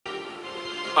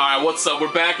Alright, what's up?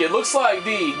 We're back. It looks like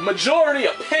the majority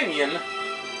opinion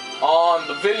on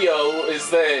the video is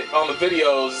that, on the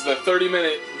videos, the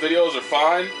 30-minute videos are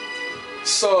fine.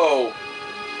 So,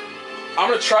 I'm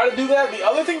going to try to do that. The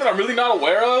other thing that I'm really not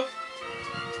aware of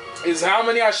is how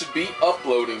many I should be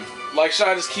uploading. Like, should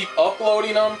I just keep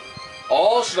uploading them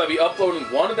all? Should I be uploading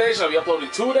one a day? Should I be uploading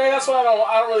two a day? That's what I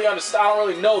don't really understand. I don't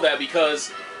really know that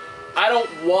because I don't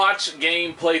watch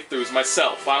game playthroughs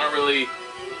myself. I don't really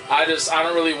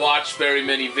watch very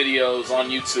many videos on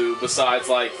YouTube besides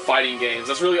like fighting games.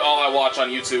 That's really all I watch on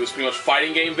YouTube is pretty much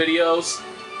fighting game videos,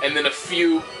 and then a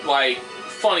few like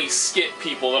funny skit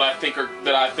people that I think are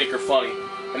funny,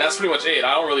 and that's pretty much it.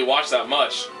 I don't really watch that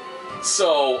much,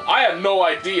 so I have no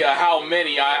idea how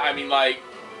many. I mean like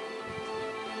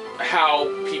how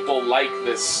people like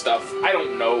this stuff. I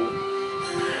don't know.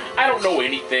 I don't know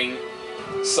anything.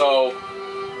 So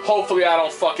hopefully I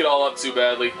don't fuck it all up too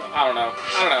badly. I don't know.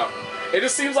 It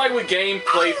just seems like with game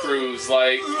playthroughs,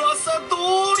 like,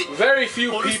 very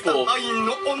few people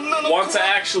want to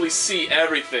actually see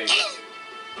everything.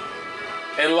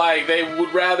 And, like, they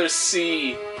would rather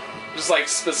see just, like,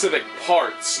 specific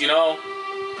parts, you know?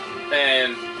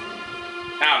 And,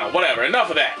 I don't know, whatever. Enough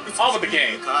of that. On with the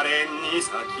game.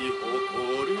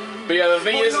 But yeah, the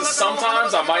thing is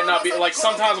sometimes I might not be, like,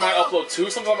 sometimes I might upload 2,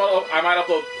 sometimes I might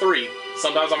upload 3.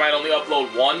 Sometimes I might only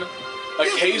upload 1.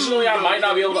 Occasionally I might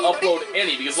not be able to upload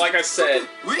any because, like I said,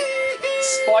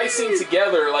 splicing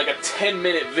together like a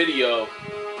 10-minute video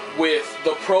with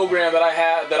the program that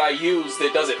I use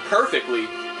that does it perfectly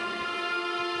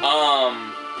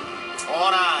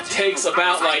takes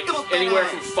about like anywhere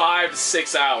from 5 to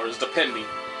 6 hours depending.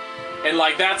 And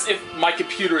like that's if my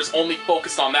computer is only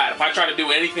focused on that. If I try to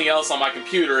do anything else on my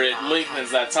computer, it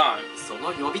lengthens that time.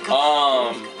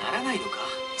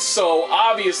 So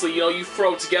obviously, you know, you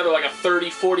throw together like a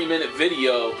 30-40 minute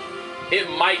video, it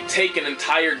might take an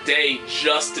entire day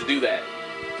just to do that.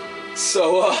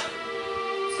 So,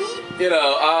 you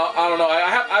know, I don't know. I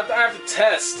have to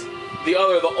test the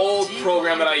old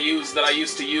program that I used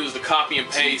to use to copy and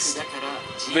paste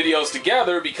videos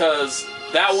together because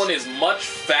that one is much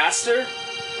faster.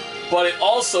 But it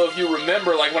also, if you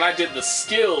remember, like when I did the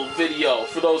skill video,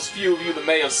 for those few of you that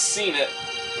may have seen it,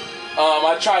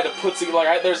 I tried to put together,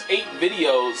 like, there's 8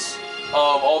 videos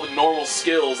of all the normal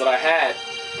skills that I had,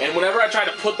 and whenever I tried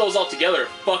to put those all together, it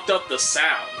fucked up the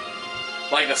sound.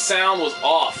 Like, the sound was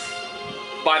off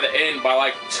by the end by,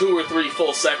 like, 2 or 3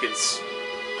 full seconds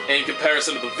in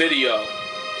comparison to the video.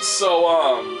 So,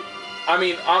 I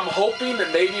mean, I'm hoping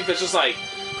that maybe if it's just, like,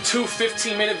 2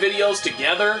 15-minute videos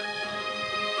together,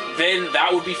 then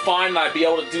that would be fine, and I'd be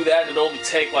able to do that, and it'd only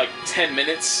take, like, 10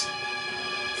 minutes.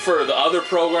 For the other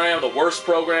program, the worst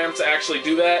program, to actually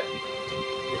do that.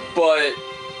 But,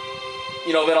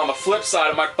 you know, then on the flip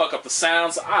side, it might fuck up the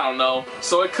sounds. I don't know.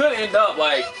 So it could end up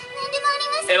like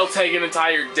it'll take an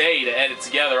entire day to edit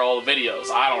together all the videos.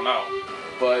 I don't know.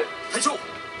 But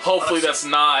hopefully that's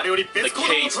not the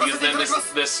case, because then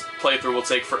this playthrough will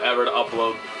take forever to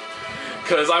upload.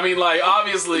 Because, I mean, like,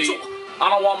 obviously, I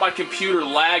don't want my computer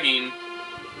lagging.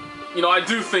 You know, I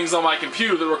do things on my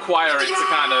computer that require it to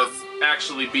kind of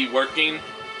actually be working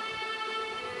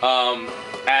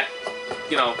at,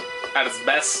 you know, at its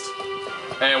best,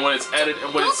 and when it's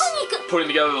putting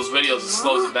together those videos, it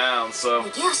slows it down. So, all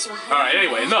right.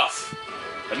 Anyway, enough.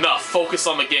 Focus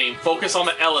on the game. Focus on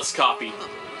the Ellis copy.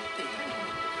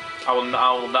 I will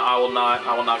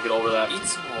not get over that.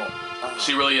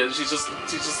 She really is.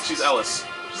 She's Ellis.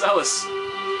 She's Ellis.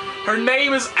 Her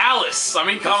name is Alice. I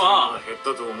mean, come on.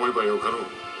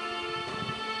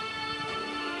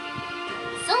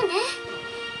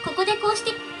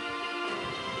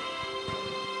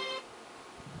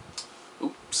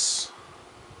 Oops.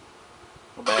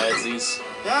 Badsies.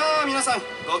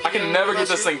 I can never get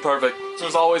this thing perfect.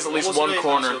 There's always at least one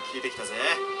corner,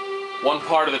 one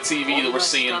part of the TV that we're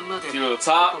seeing. It's either the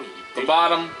top, the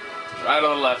bottom, right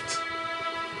or the left.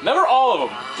 Never all of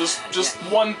them. Just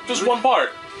one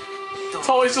part. It's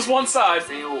always just one side.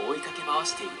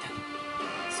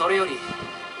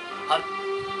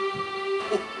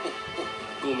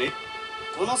 ごめん、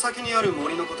この先にある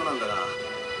森のことなんだが、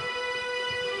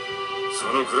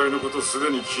そのくらいのことす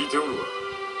でに聞いておるわ。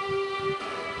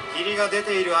霧が出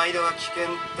ている間は危険っ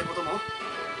てことも？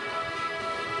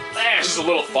 It's just a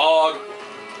little fog.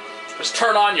 Just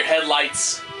turn on your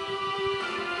headlights.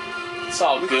 It's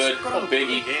all good. No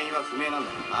biggie.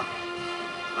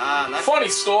 Funny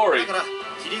story.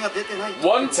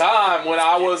 One time when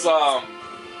I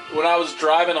was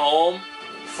driving home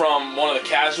from one of the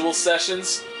casual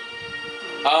sessions,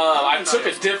 I took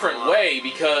a different way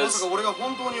because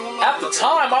at the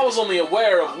time I was only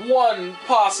aware of one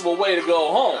possible way to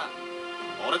go home.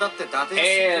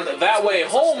 And that way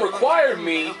home required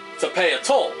me to pay a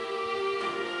toll.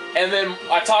 And then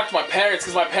I talked to my parents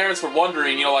because my parents were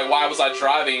wondering, you know, like, why was I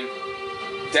driving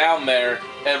down there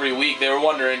every week? They were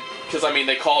wondering because, I mean,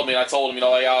 they called me and I told them, you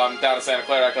know, like, oh, I'm down in Santa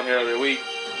Clara, I come here every week.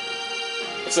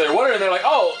 And so they were wondering, they're like,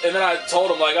 oh, and then I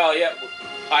told them, like, oh, yeah,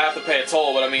 I have to pay a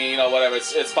toll, but I mean, you know, whatever,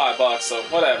 it's $5, so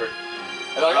whatever.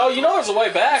 And they're like, oh, you know there's a way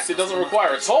back that doesn't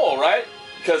require a toll, right?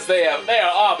 Because they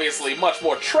are obviously much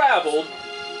more traveled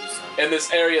in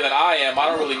this area than I am. I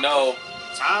don't really know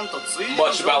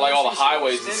much about, like, all the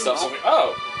highways and stuff. So I'm like,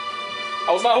 oh,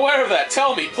 I was not aware of that.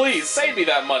 Tell me, please, save me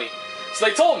that money. So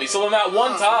they told me. So then that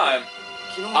one time,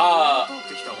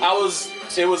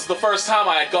 it was the first time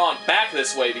I had gone back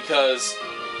this way because,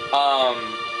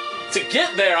 to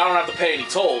get there, I don't have to pay any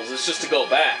tolls. It's just to go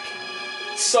back.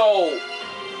 So,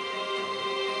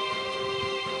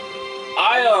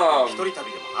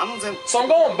 so I'm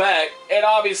going back, and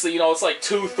obviously, you know, it's like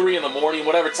 2, 3 in the morning,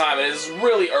 whatever time it is. It's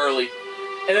really early.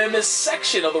 And then this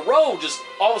section of the road just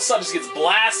all of a sudden just gets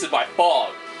blasted by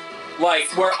fog. Like,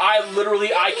 where I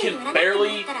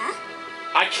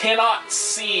cannot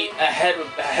see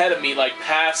ahead of me, like,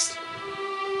 past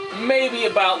maybe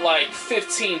about, like,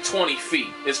 15, 20 feet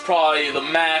is probably the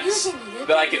max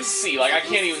that I can see. Like, I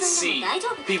can't even see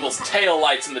people's tail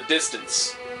lights in the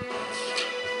distance.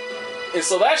 And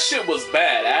so that shit was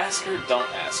bad. Ask her, don't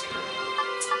ask her.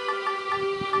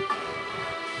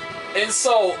 And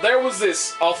so there was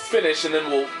this, I'll finish and then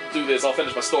we'll do this. I'll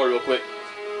finish my story real quick.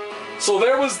 So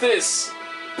there was this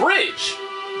bridge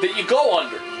that you go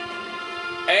under.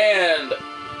 And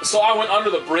so I went under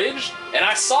the bridge and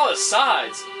I saw the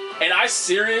sides. And I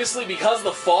seriously, because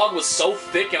the fog was so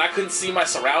thick and I couldn't see my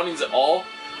surroundings at all,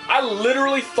 I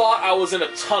literally thought I was in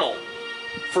a tunnel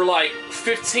for like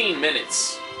 15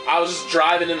 minutes. I was just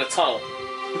driving in a tunnel.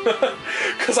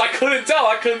 Because I couldn't tell.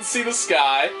 I couldn't see the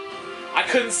sky. I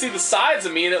couldn't see the sides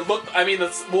of me, and it looked, I mean,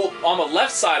 well, on the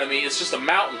left side of me, it's just a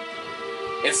mountain.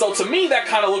 And so to me, that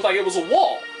kind of looked like it was a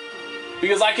wall.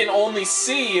 Because I can only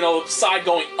see, you know, the side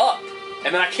going up,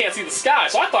 and then I can't see the sky.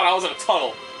 So I thought I was in a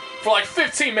tunnel for like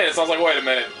 15 minutes. I was like, wait a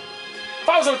minute. If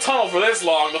I was in a tunnel for this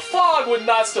long, the fog would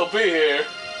not still be here.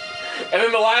 And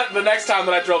then the next time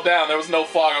that I drove down, there was no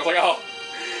fog. I was like, oh,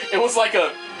 it was like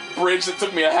a bridge that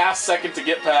took me a half second to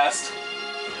get past.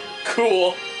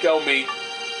 Cool. Go me.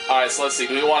 Alright, so let's see.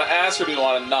 Do we want to ask her or do we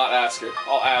want to not ask her?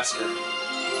 I'll ask her.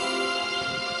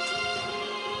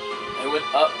 It went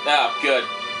up. Ah, good.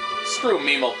 Screw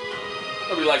Mimo.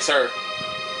 Nobody likes her.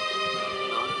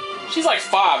 She's like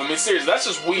 5. I mean, seriously, that's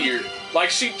just weird. Like,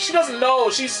 she doesn't know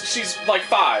she's like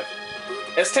 5.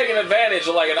 It's taking advantage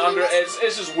of like an under. It's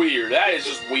just weird. That is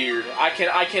just weird. I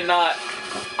cannot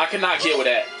get with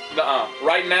that.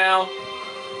 Right now,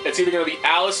 it's either gonna be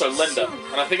Alice or Linda,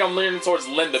 and I think I'm leaning towards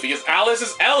Linda because Alice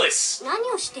is Ellis.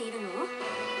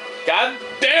 God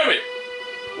damn it!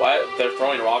 What? They're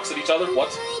throwing rocks at each other?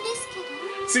 What?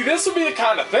 See, this would be the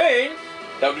kind of thing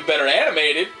that would be better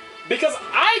animated because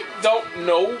I don't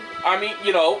know. I mean,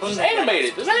 you know, just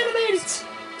animated. Just animated.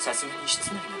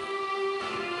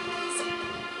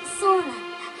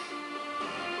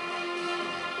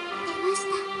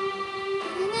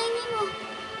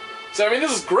 So I mean,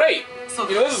 this is great.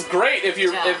 You know, this is great if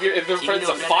it's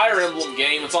a Fire Emblem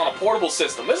game. It's on a portable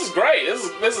system. This is great.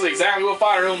 This is exactly what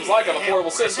Fire Emblem's like on a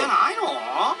portable system.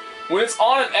 When it's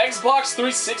on an Xbox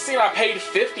 360 and I paid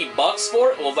 $50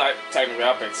 for it, well, technically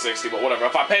I paid 60, but whatever.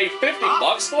 If I paid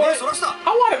 $50 for it,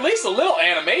 I want at least a little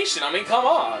animation. I mean, come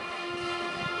on.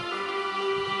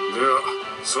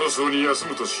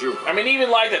 I mean,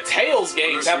 even like the Tales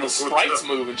games have the sprites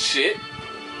move and shit.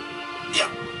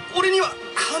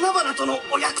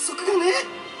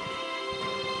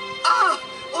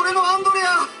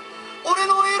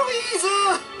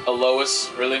 Alois,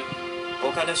 really?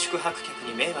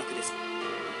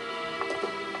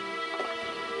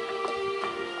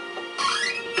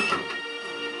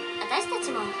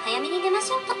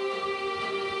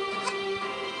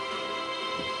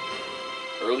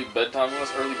 Early bedtime?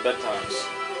 What's early bedtimes?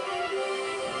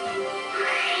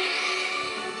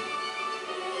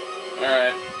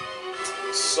 Alright.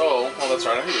 So, oh, that's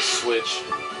right, I need to switch.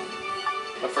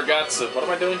 I forgot to, what am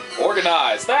I doing?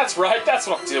 Organize! That's right, that's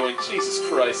what I'm doing. Jesus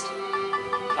Christ.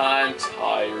 I'm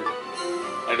tired.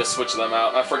 I need to switch them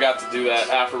out. I forgot to do that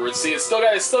afterwards. See, it's still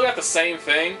got the same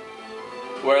thing.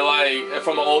 Where, like,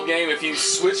 from the old game, if you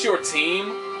switch your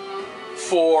team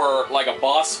for, like, a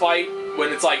boss fight,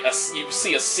 when it's like, you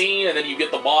see a scene, and then you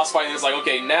get the boss fight, and it's like,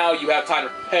 okay, now you have time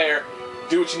to prepare,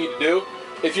 do what you need to do.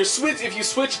 If you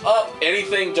switch up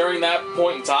anything during that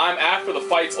point in time, after the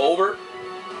fight's over,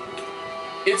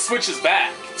 it switches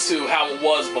back to how it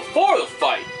was before the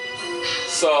fight.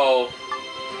 So,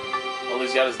 well,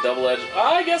 he's got his double edge.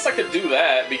 I guess I could do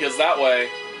that, because that way,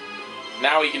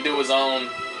 now he can do his own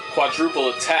quadruple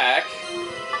attack.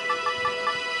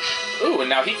 Ooh, and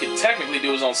now he can technically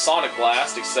do his own Sonic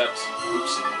Blast, except,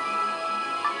 oopsie.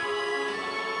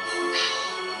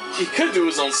 He could do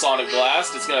his own Sonic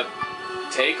Blast. It's gonna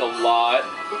take a lot,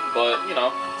 but, you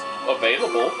know,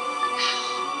 available.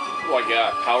 What do I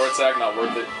got? Power attack, not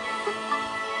worth it.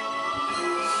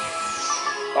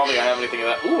 I don't think I have anything of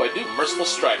that. Ooh, I do. Merciful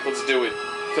Strike. Let's do it.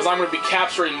 Because I'm going to be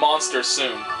capturing monsters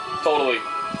soon. Totally.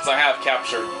 Because I have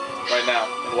captured right now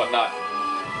and whatnot.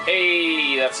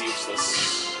 Hey, that's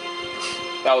useless.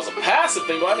 That was a passive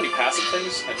thing. Do I have any passive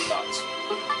things? I do not.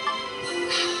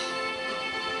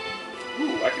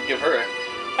 Ooh, I could give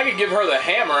her the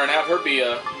hammer and have her be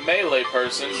a melee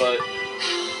person, but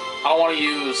I don't want to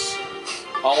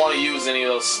use any of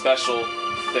those special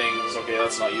things. Okay,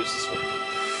 that's not useless for me.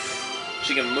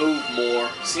 She can move more.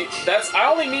 See, I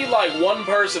only need like one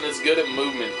person that's good at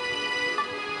movement.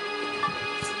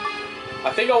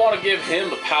 I think I want to give him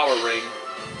the power ring.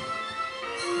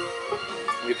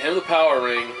 Give him the power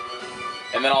ring,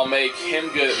 and then I'll make him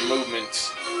good at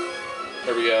movement.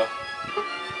 There we go.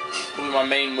 He'll be my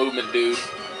main movement dude.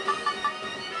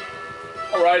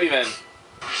 Alrighty then.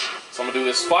 So I'm gonna do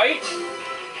this fight,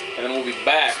 and then we'll be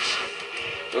back.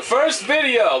 The first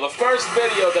video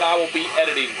that I will be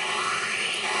editing.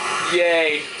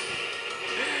 Yay.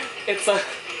 It's a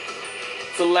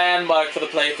landmark for the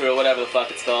playthrough, or whatever the fuck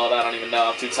it's called. I don't even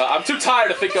know. I'm too tired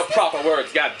to think up proper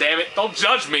words. God damn it. Don't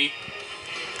judge me.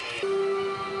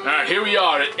 Alright, here we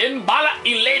are at Inbala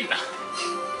Ilen.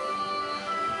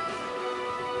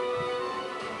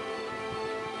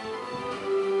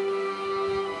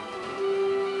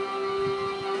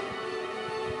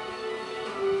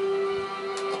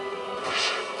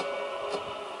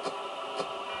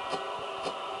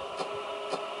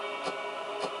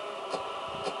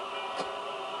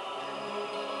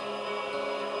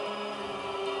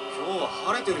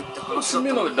 What's the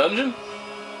middle of the dungeon?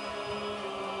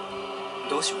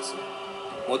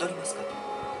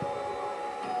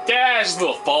 Yeah, it's just a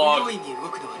little fog.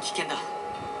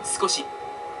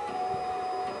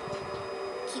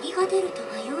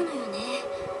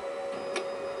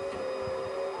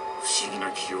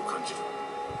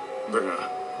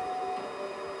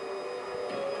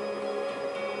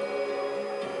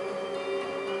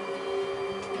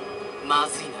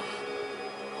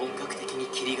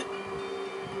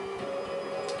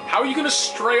 How are you gonna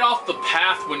stray off the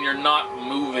path when you're not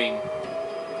moving?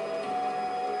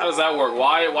 How does that work?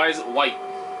 Why is it white?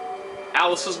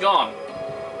 Alice is gone.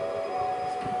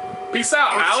 Peace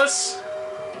out, Alice.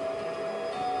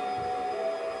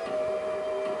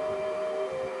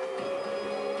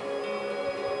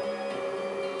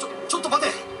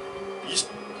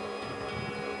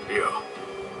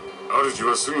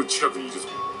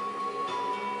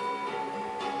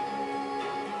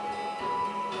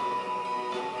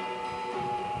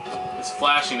 It's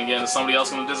flashing again. Is somebody else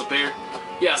gonna disappear?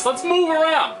 Yes, let's move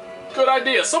around. Good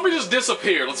idea. Somebody just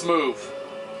disappeared. Let's move.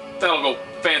 That'll go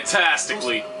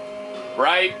fantastically.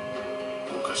 Right?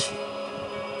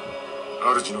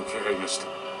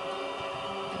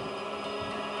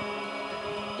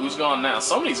 Who's gone now?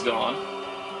 Somebody's gone.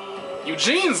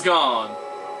 Eugene's gone.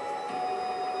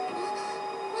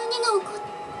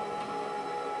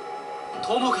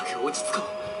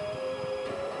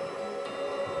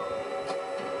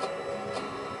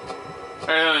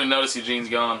 I didn't even notice Eugene's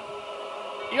gone.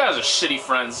 You guys are shitty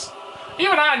friends.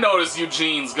 Even I noticed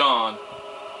Eugene's gone.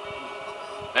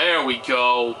 There we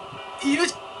go.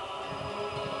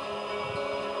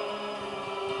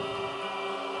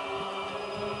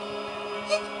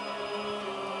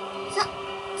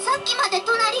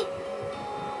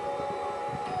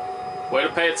 Way to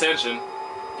pay attention.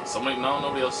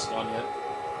 Nobody else is gone yet.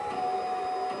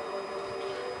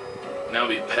 Now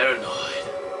be paranoid.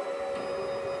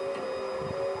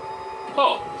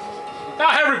 Oh, now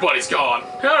everybody's gone.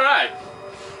 All right,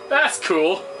 that's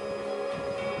cool.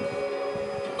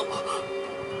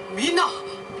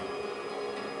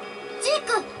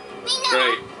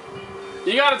 Great.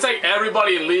 You gotta take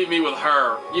everybody and leave me with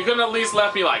her. You couldn't at least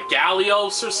left me like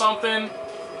Gallios or something.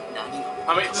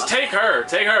 I mean, just take her.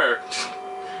 Take her.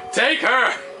 Take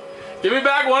her. Give me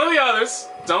back one of the others.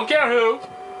 Don't care who.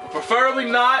 Preferably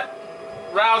not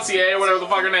Routier or whatever the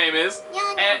fuck her name is.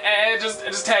 And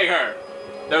just take her.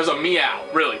 There's a meow.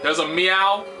 Really. There's a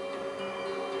meow.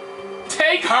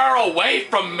 Take her away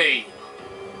from me.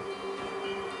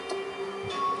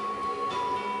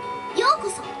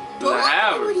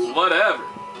 Have her. Whatever.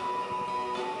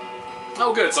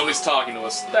 Oh good, somebody's talking to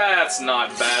us. That's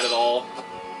not bad at all.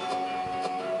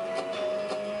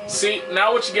 See,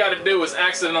 now what you gotta do is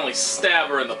accidentally stab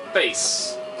her in the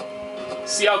face.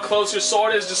 See how close your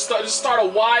sword is? Just start a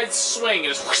wide swing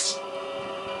and just whoosh.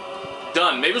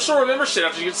 Done. Maybe she'll remember shit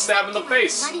after you get stabbed in the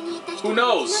face. Who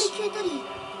knows?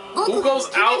 Who goes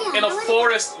out in a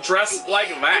forest dressed like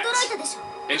that?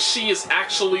 And she is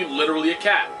actually literally a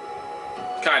cat.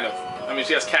 Kind of. I mean,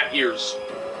 she has cat ears.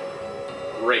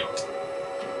 Great.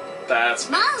 That's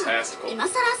fantastical.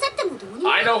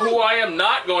 I know who I am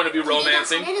not going to be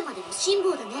romancing.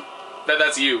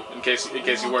 That's you. In case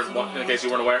you weren't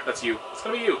aware, that's you. It's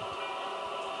gonna be you.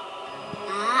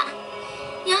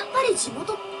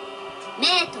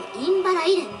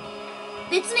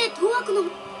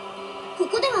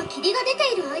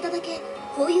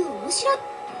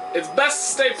 It's best to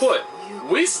stay put.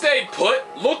 We stayed put.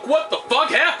 Look what the fuck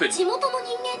happened.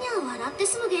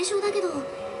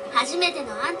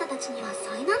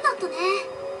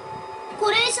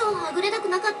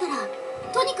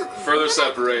 Further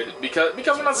separated because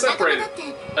we're not separated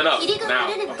enough now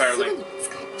apparently.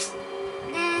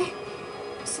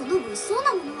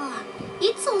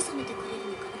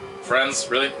 Friends?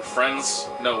 Really? Friends?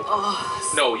 No.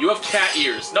 No, you have cat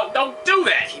ears. No, don't do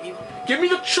that. Give me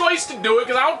the choice to do it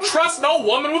because I don't trust no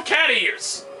woman with cat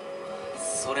ears.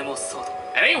 It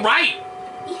ain't right.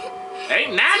 It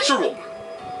ain't natural.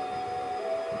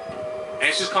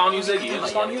 And she's calling you Ziggy. And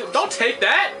she's calling you. Don't take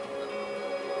that.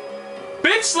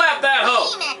 Bitch slap that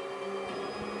hoe.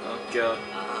 Oh god.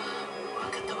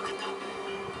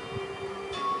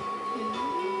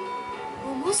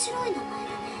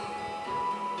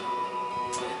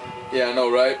 Yeah, I know,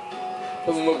 right?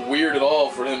 Doesn't look weird at all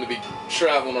for him to be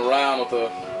traveling around with a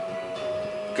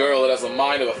girl that has the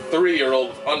mind of a 3-year-old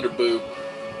with underboob.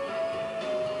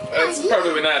 That's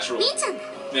perfectly natural.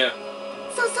 Yeah.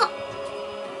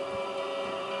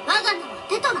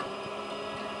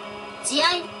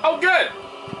 Oh, good!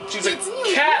 She's a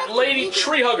cat lady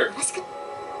tree hugger.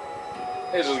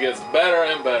 It just gets better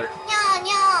and better. Oh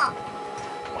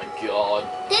my god.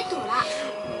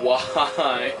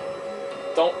 Why?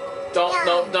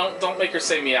 Don't make her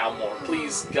say meow more.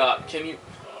 Please, God, can you...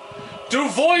 Do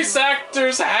voice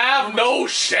actors have no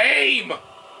shame?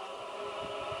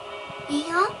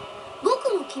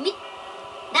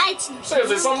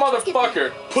 Seriously, some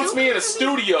motherfucker puts me in a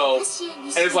studio and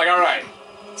it's like, alright,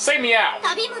 say meow.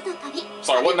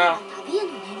 Sorry, what now?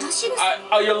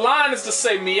 Your line is to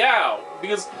say meow,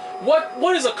 because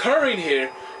what is occurring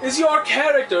here is your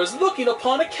character is looking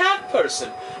upon a cat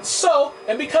person. So,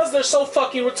 and because they're so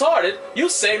fucking retarded, you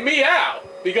say meow,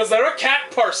 because they're a cat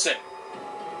person.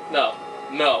 No.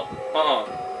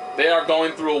 They are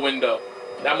going through a window.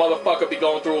 That motherfucker be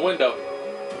going through a window.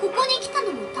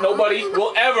 Nobody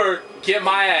will ever get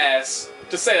my ass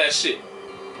to say that shit.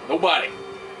 Nobody.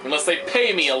 Unless they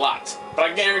pay me a lot. But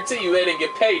I guarantee you they didn't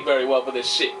get paid very well for this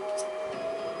shit.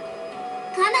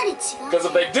 Because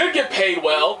if they did get paid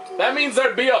well, that means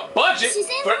there'd be a budget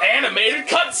for animated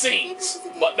cutscenes.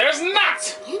 But there's not!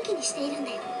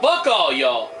 Fuck all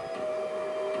y'all.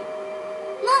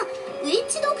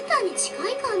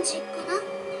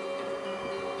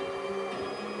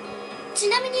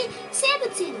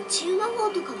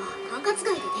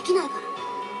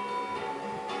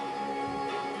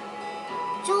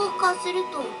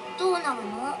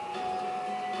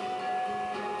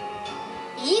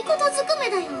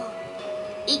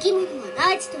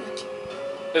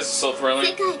 This is so thrilling.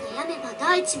 That's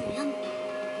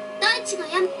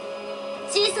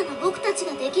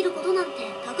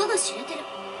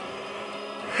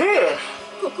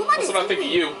what I think of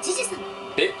you,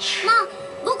 bitch.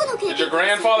 Did your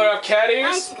grandfather have cat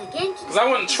ears? Because I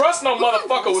wouldn't trust no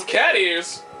motherfucker with cat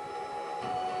ears.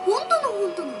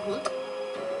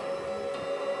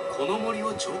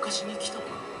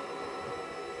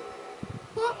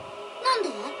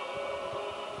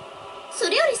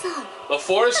 The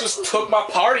forest just took my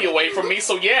party away from me,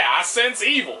 so yeah, I sense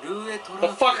evil. The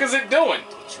fuck is it doing?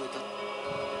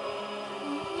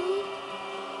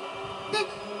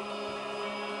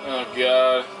 Oh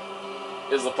god.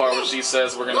 This is the part where she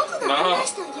says we're gonna...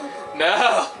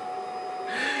 No!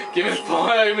 Give me the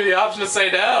point, give me the option to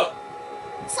say no.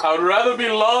 I would rather be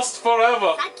lost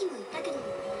forever.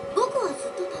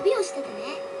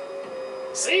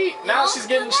 See? Now she's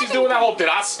doing that whole did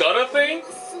I stutter thing?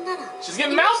 She's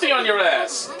getting mouthy on your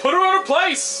ass. Put her in her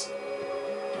place.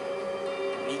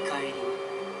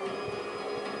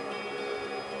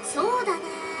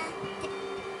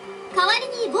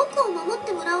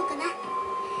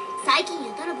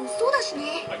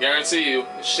 I guarantee you,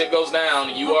 if shit goes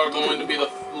down, you are going to be the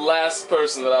last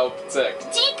person that I will protect.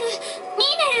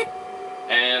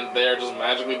 And they're just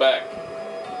magically back.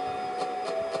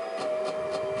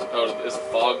 Oh, is the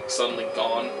fog suddenly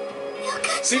gone?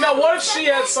 See, now what if she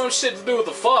had some shit to do with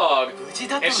the fog,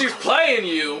 and she's playing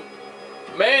you?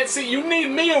 Man, see, you need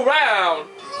me around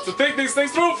to think these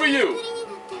things through for you.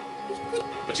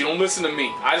 But you don't listen to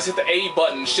me. I just hit the A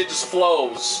button and shit just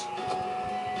flows.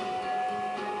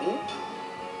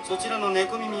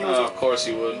 Oh, of course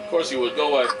you would. Of course you would. Go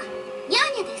away.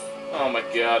 Oh my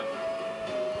god.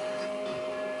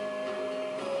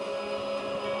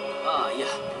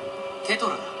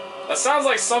 That sounds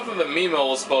like something that Mimo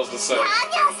was supposed to say. Oh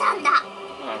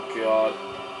god.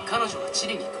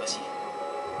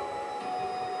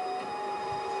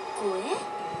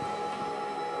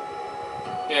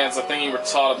 Yeah, it's a thing you were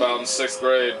taught about in 6th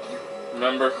grade.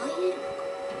 Remember?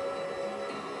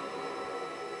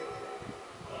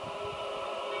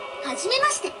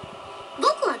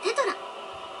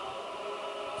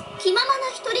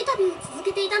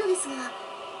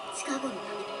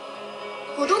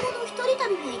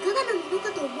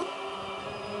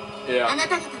 Yeah.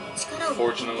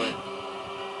 Fortunately.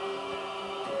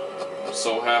 I'm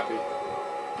so happy.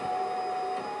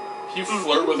 You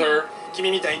flirt with her?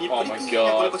 Oh my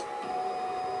god.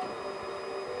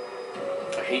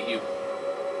 I hate you.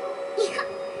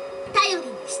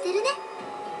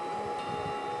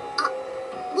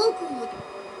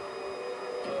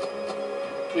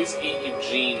 Please eat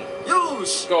Eugene.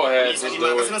 Go ahead, just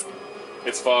do it.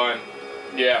 It's fine.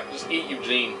 Yeah, just eat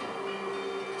Eugene.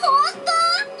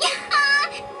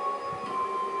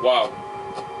 Wow.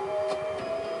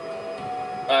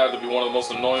 That had to be one of the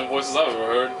most annoying voices I've ever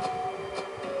heard.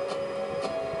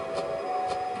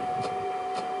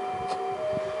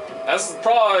 That's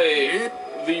probably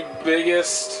the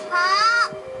biggest...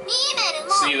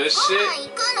 See, this shit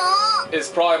is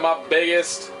probably my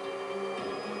biggest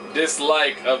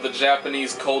dislike of the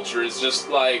Japanese culture. Is just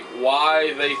like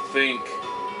why they think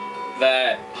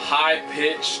that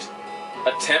high-pitched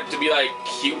attempt to be like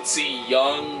cutesy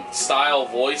young style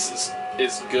voice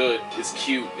is good, is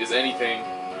cute, is anything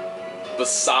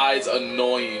besides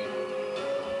annoying.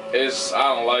 It's, I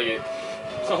don't like it.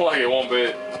 I don't like it one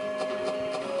bit.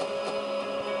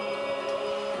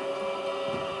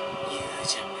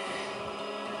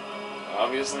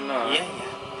 Obviously not.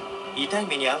 痛い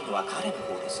目に遭うのは彼の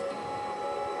方です。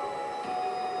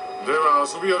では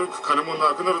遊び歩く金も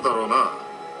なくなるだろうな。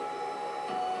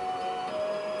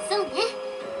そうね。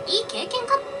いい経験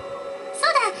か。そ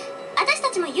うだ。私た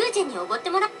ちもユージェンにおごって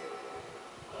もらう。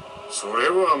それ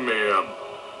は明暗。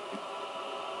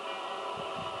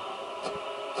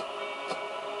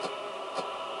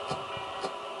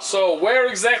So, where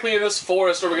exactly in this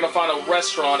forest are we gonna find a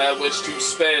restaurant at which to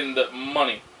spend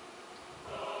money?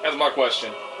 That's my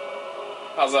question.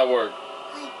 How's that work?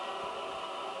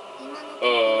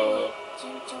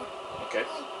 Okay.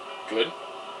 Good.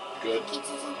 Good.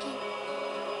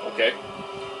 Okay.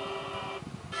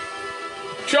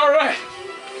 Alright.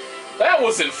 That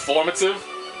was informative.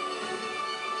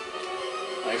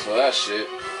 Thanks for that shit.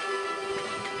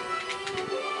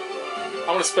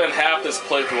 I'm gonna spend half this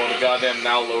playthrough on the goddamn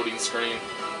now loading screen.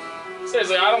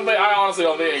 Seriously, I honestly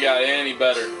don't think it got any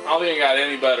better. I don't think it got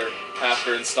any better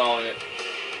after installing it.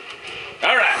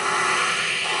 Alright.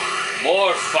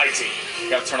 More fighting.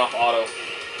 Gotta turn off auto.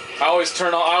 I always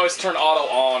turn auto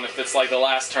on if it's like the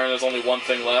last turn, there's only one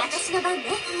thing left.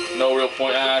 No real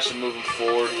point. I should move him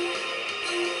forward.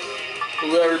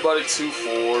 Move everybody to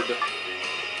forward.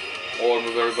 Or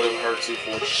move everybody with her to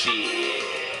forward. Shit.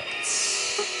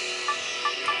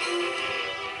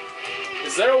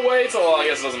 Is there a way to... Well, I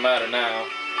guess it doesn't matter now.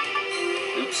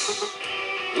 Oops.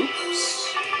 Oops.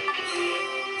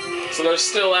 So there's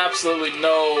still absolutely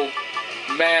no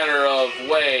manner of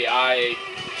way I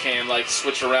can, like,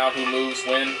 switch around who moves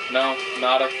when? No?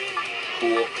 Nada?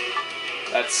 Cool.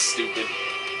 That's stupid.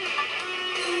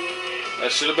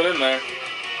 That should have been in there.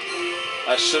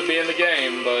 That should be in the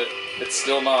game, but it's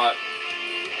still not.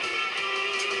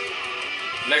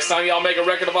 Next time y'all make a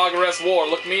record of Agarest+war,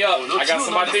 look me up. I got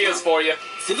some ideas for you.